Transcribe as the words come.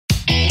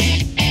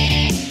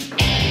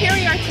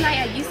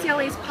at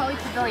UCLA's Poly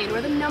Pavilion,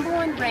 where the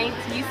 #1 ranked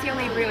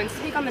UCLA Bruins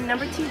take on the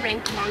 #2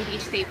 ranked Long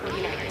Beach State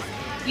 49ers.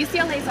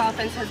 UCLA's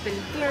offense has been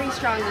very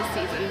strong this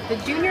season. The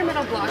junior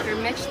middle blocker,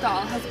 Mitch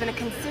Stahl, has been a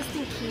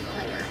consistent key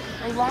player,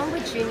 along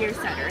with junior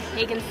setter,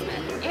 Hagen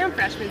Smith, and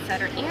freshman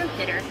setter and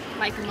hitter,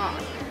 Mike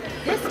Moss.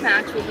 This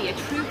match will be a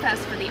true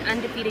fest for the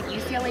undefeated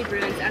UCLA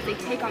Bruins as they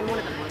take on one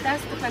of the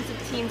best defensive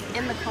teams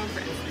in the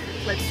conference.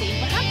 Let's see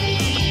what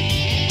happens.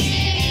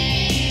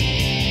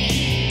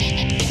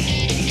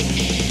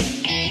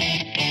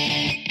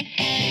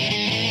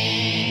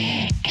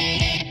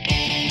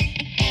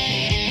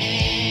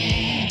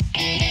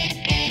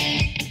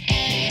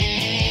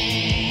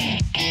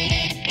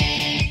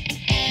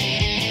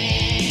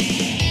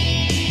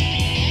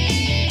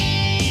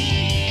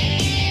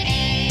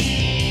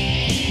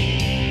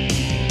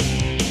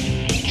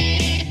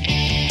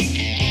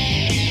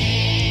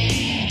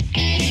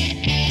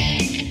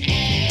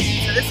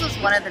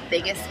 One of the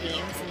biggest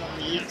games in the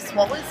league. So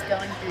what was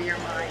going through your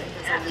mind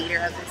as a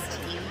leader of this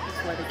team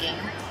before the game?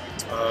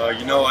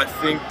 I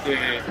think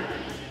that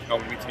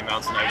when we came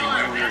out tonight, we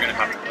knew we were going to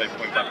have to play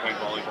point-by-point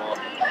volleyball.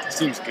 This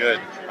team's good.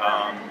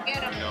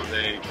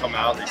 They come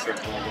out, they serve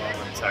the ball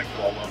well, and attack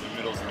the ball well. The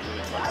middle's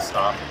really tough to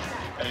stop.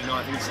 And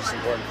I think it's just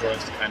important for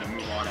us to kind of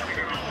move on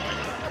after every point.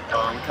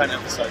 We kind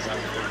of emphasize that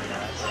with every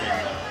match.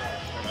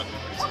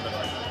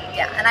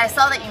 Yeah, and I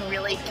saw that you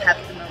really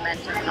kept the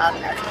momentum up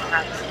as a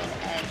captain.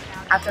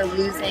 After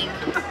losing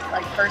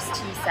first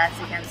 2 sets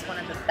against one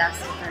of the best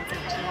defensive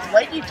teams,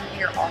 what did you do to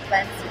your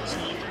offense to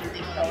change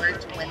moving forward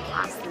to win the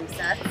last 3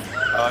 sets?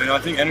 I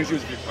think energy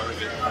was a big part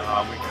of it.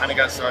 We kind of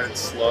got started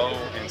slow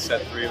in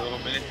set 3 a little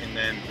bit, and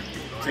then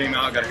came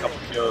out, got a couple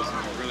kills,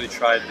 and really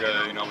tried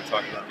to, we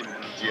talked about getting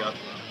energy up.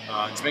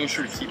 Just making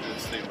sure to keep it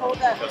stable,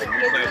 because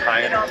when we play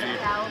high energy,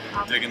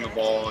 digging the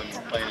ball and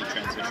playing in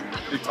transition,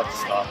 it's pretty tough to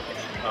stop.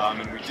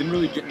 And we didn't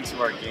really get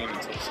into our game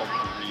until set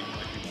 3.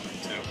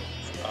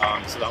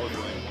 So that was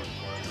really important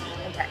for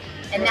us. Okay.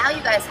 And now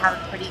you guys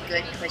have a pretty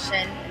good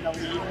cushion in the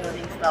lead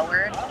moving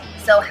forward.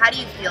 So how do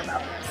you feel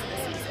about this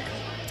season?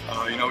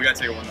 We got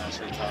to take it one match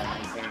at a time,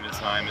 one point at a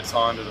time. It's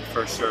on to the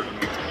first serve and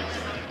we take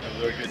it.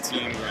 They're a good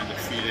team. We're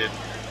undefeated.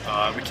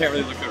 We can't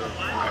really look at our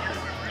record.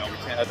 We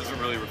can't. That doesn't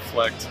really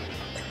reflect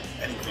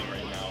anything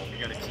right now. We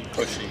got to keep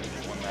pushing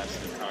one match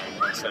at a time,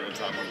 one set at a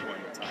time, one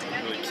point at a time.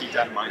 And really keep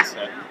that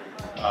mindset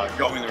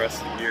going the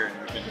rest of the year,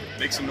 and we can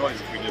make some noise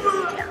if we do it.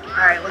 Yeah.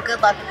 All right, well,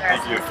 good luck with the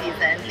rest of the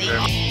season.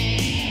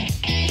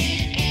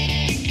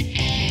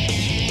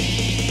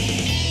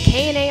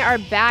 K&A are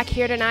back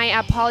here tonight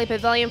at Poly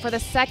Pavilion for the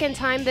second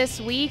time this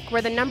week,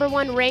 where the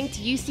 #1 ranked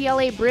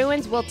UCLA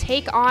Bruins will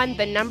take on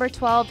the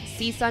 #12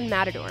 CSUN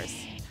Matadors.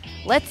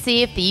 Let's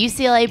see if the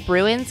UCLA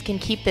Bruins can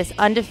keep this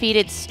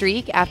undefeated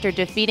streak after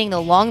defeating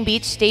the Long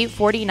Beach State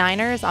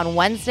 49ers on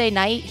Wednesday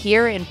night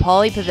here in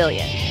Poly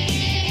Pavilion.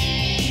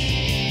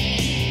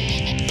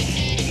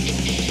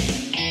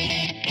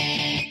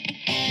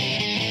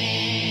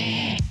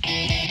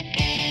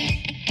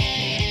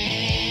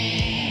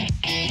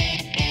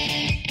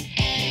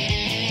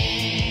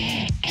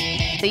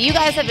 So you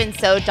guys have been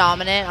so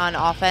dominant on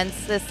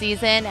offense this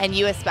season, and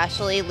you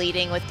especially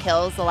leading with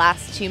kills the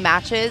last 2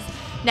 matches.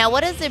 Now,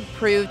 what has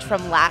improved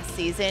from last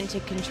season to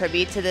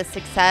contribute to this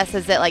success?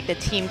 Is it like the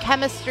team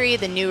chemistry,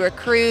 the new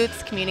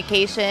recruits,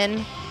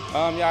 communication?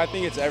 Yeah, I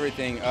think it's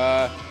everything.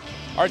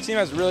 Our team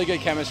has really good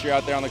chemistry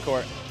out there on the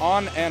court,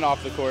 on and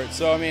off the court.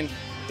 So,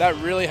 that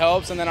really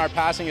helps, and then our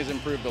passing has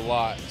improved a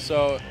lot.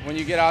 So when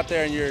you get out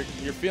there and you're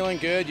feeling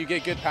good, you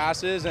get good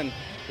passes, and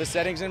the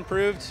setting's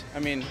improved,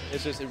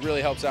 it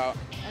really helps out.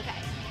 Okay.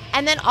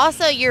 And then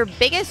also your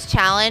biggest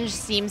challenge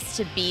seems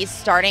to be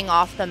starting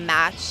off the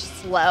match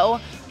slow.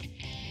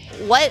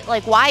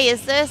 Why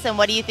is this, and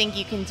what do you think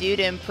you can do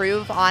to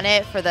improve on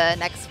it for the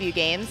next few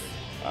games?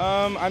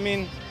 I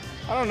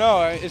don't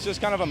know. It's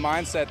just kind of a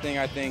mindset thing,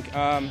 I think.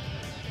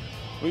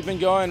 We've been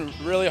going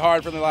really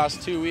hard for the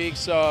last 2 weeks,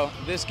 so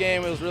this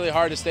game it was really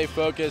hard to stay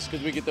focused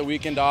because we get the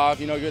weekend off,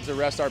 good to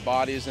rest our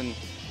bodies and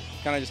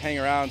kind of just hang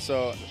around.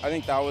 So I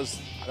think that was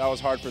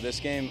hard for this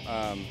game,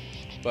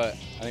 but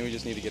I think we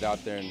just need to get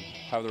out there and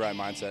have the right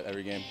mindset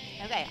every game.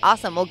 Okay,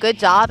 awesome. Well, good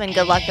job and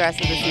good luck the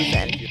rest of the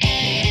season.